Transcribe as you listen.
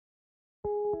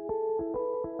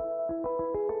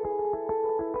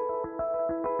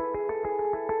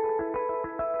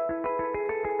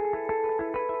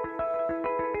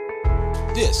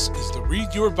This is the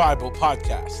Read Your Bible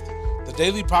podcast, the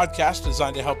daily podcast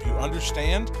designed to help you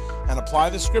understand and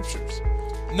apply the scriptures.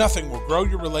 Nothing will grow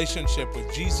your relationship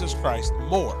with Jesus Christ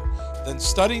more than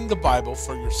studying the Bible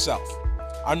for yourself.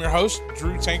 I'm your host,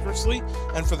 Drew Tankersley,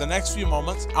 and for the next few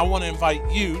moments, I want to invite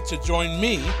you to join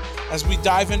me as we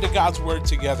dive into God's Word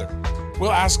together.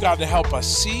 We'll ask God to help us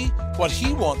see what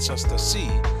He wants us to see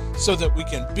so that we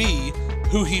can be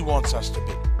who He wants us to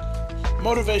be.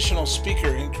 Motivational speaker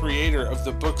and creator of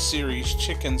the book series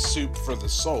Chicken Soup for the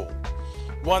Soul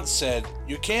once said,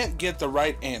 "You can't get the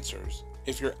right answers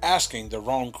if you're asking the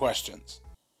wrong questions."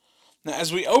 Now,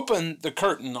 as we open the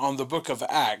curtain on the book of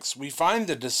Acts, we find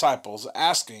the disciples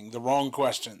asking the wrong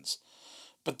questions.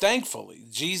 But thankfully,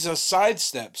 Jesus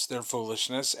sidesteps their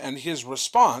foolishness, and his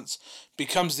response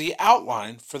becomes the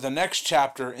outline for the next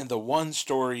chapter in the one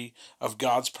story of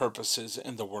God's purposes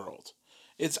in the world.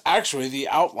 It's actually the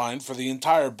outline for the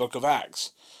entire book of Acts.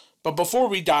 But before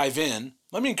we dive in,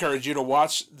 let me encourage you to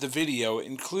watch the video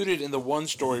included in the one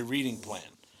story reading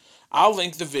plan. I'll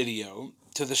link the video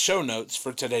to the show notes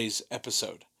for today's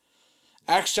episode.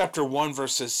 Acts chapter 1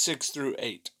 verses 6 through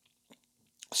 8.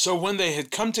 So when they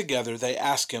had come together, they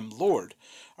asked him, "Lord,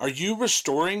 are you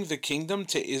restoring the kingdom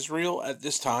to Israel at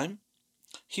this time?"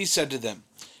 He said to them,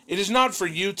 "It is not for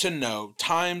you to know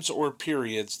times or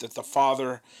periods that the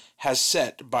Father has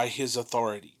set by his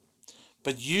authority,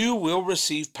 but you will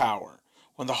receive power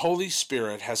when the Holy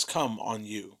Spirit has come on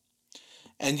you.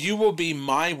 And you will be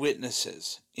my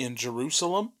witnesses in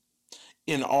Jerusalem,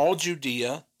 in all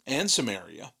Judea and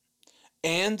Samaria,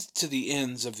 and to the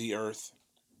ends of the earth."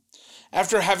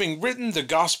 After having written the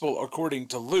Gospel according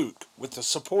to Luke, with the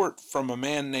support from a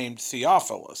man named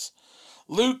Theophilus,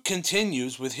 Luke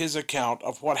continues with his account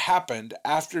of what happened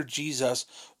after Jesus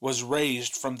was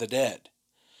raised from the dead.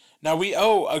 Now, we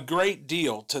owe a great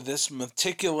deal to this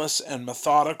meticulous and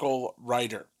methodical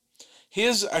writer.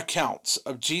 His accounts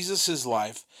of Jesus'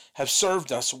 life have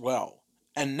served us well,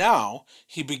 and now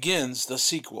he begins the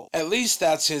sequel. At least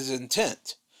that's his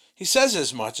intent. He says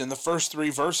as much in the first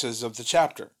 3 verses of the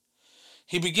chapter.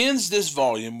 He begins this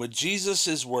volume with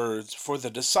Jesus' words for the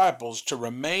disciples to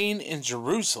remain in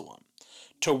Jerusalem,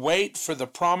 to wait for the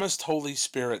promised Holy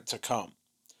Spirit to come.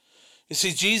 You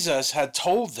see, Jesus had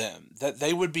told them that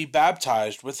they would be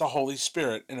baptized with the Holy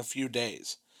Spirit in a few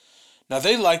days. Now,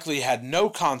 they likely had no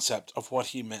concept of what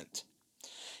he meant.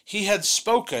 He had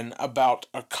spoken about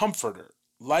a comforter,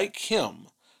 like him,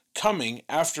 coming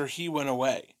after he went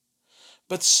away.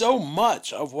 But so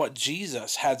much of what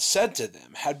Jesus had said to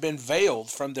them had been veiled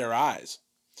from their eyes.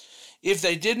 If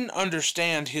they didn't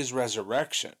understand his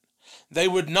resurrection, they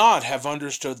would not have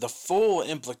understood the full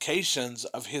implications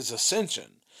of his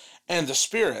ascension and the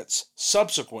Spirit's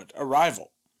subsequent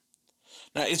arrival.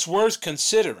 Now, it's worth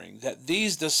considering that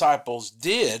these disciples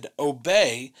did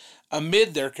obey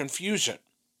amid their confusion,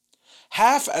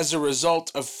 half as a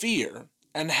result of fear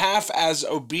and half as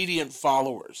obedient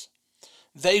followers.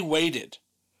 They waited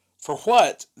for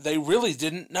what they really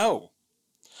didn't know.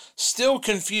 Still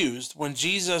confused when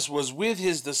Jesus was with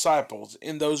his disciples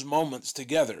in those moments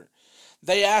together,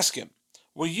 they asked him,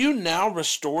 "Will you now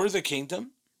restore the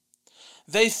kingdom?"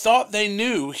 They thought they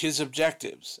knew his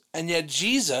objectives, and yet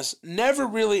Jesus never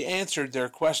really answered their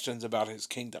questions about his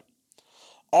kingdom.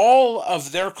 All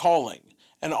of their calling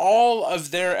and all of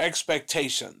their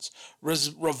expectations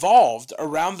revolved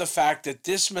around the fact that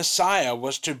this Messiah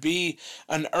was to be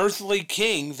an earthly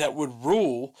king that would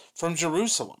rule from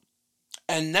Jerusalem.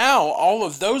 And now all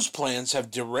of those plans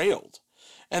have derailed,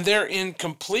 and they're in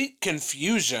complete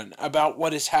confusion about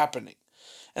what is happening.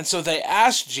 And so they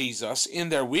asked Jesus in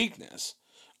their weakness,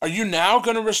 "Are you now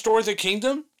going to restore the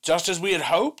kingdom, just as we had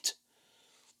hoped?"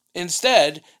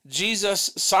 Instead, Jesus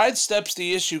sidesteps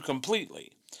the issue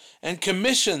completely and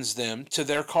commissions them to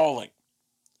their calling.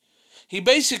 He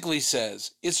basically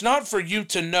says, it's not for you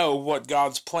to know what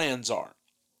God's plans are.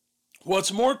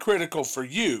 What's more critical for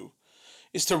you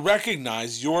is to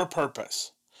recognize your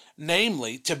purpose,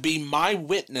 namely to be my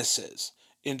witnesses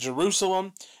in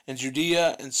Jerusalem and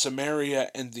Judea and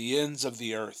Samaria and the ends of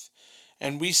the earth.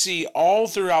 And we see all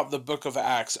throughout the book of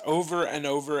Acts, over and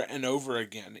over and over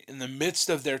again, in the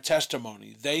midst of their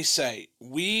testimony, they say,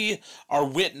 "We are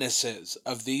witnesses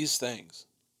of these things."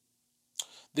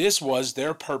 This was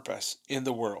their purpose in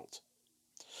the world.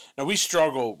 Now, we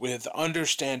struggle with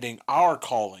understanding our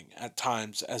calling at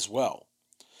times as well.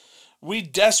 We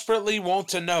desperately want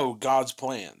to know God's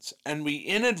plans, and we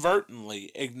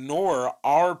inadvertently ignore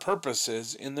our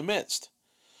purposes in the midst.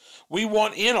 We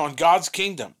want in on God's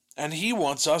kingdom, and he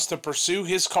wants us to pursue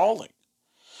his calling.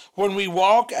 When we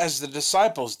walk as the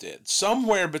disciples did,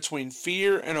 somewhere between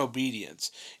fear and obedience,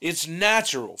 it's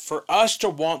natural for us to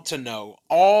want to know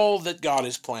all that God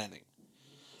is planning.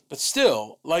 But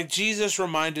still, like Jesus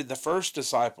reminded the first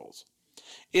disciples,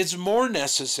 it's more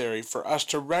necessary for us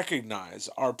to recognize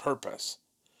our purpose.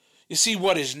 You see,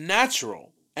 what is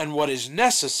natural and what is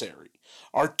necessary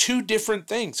are two different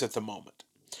things at the moment.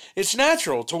 It's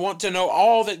natural to want to know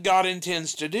all that God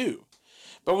intends to do,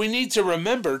 but we need to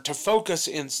remember to focus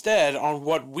instead on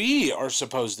what we are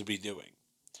supposed to be doing.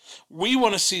 We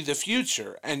want to see the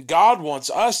future, and God wants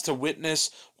us to witness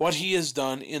what He has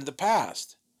done in the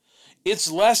past.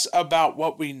 It's less about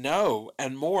what we know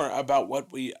and more about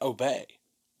what we obey.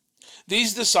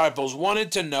 These disciples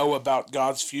wanted to know about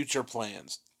God's future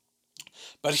plans,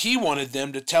 but He wanted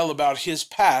them to tell about His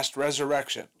past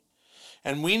resurrection.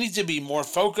 And we need to be more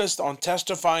focused on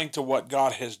testifying to what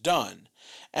God has done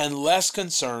and less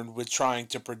concerned with trying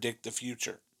to predict the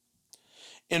future.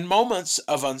 In moments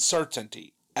of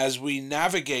uncertainty, as we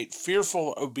navigate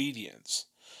fearful obedience,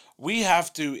 we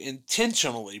have to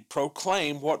intentionally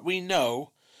proclaim what we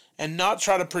know and not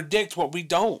try to predict what we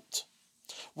don't.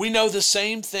 We know the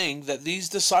same thing that these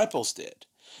disciples did,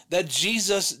 that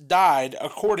Jesus died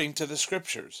according to the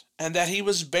Scriptures, and that He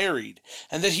was buried,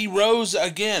 and that He rose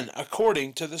again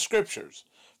according to the Scriptures.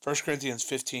 1 Corinthians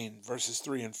 15, verses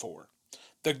 3 and 4.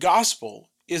 The gospel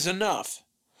is enough.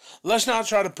 Let's not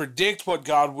try to predict what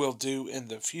God will do in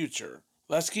the future.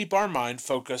 Let's keep our mind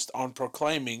focused on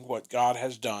proclaiming what God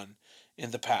has done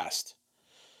in the past.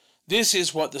 This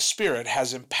is what the Spirit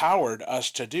has empowered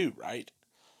us to do, right?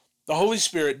 The Holy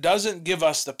Spirit doesn't give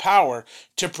us the power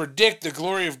to predict the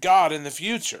glory of God in the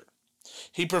future.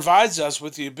 He provides us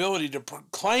with the ability to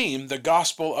proclaim the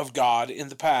gospel of God in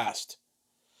the past.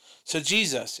 So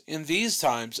Jesus, in these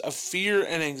times of fear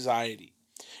and anxiety,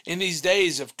 in these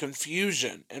days of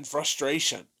confusion and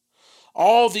frustration,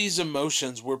 all these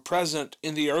emotions were present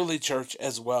in the early church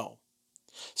as well.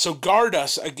 So guard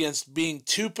us against being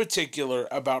too particular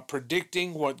about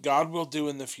predicting what God will do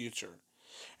in the future,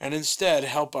 and instead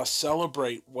help us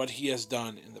celebrate what He has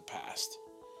done in the past.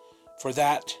 For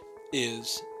that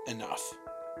is enough.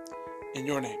 In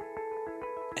your name,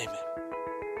 amen.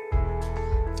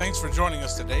 Thanks for joining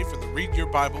us today for the Read Your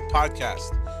Bible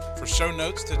podcast. For show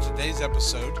notes to today's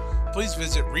episode, please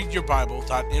visit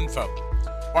readyourbible.info.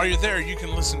 While you're there, you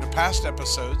can listen to past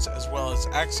episodes as well as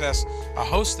access a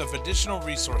host of additional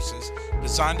resources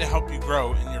designed to help you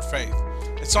grow in your faith.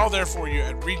 It's all there for you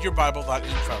at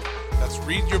readyourbible.info. That's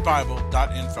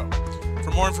readyourbible.info.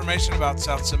 For more information about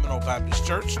South Seminole Baptist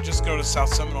Church, just go to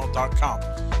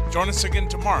southseminole.com. Join us again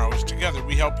tomorrow as together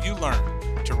we help you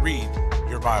learn to read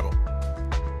your Bible.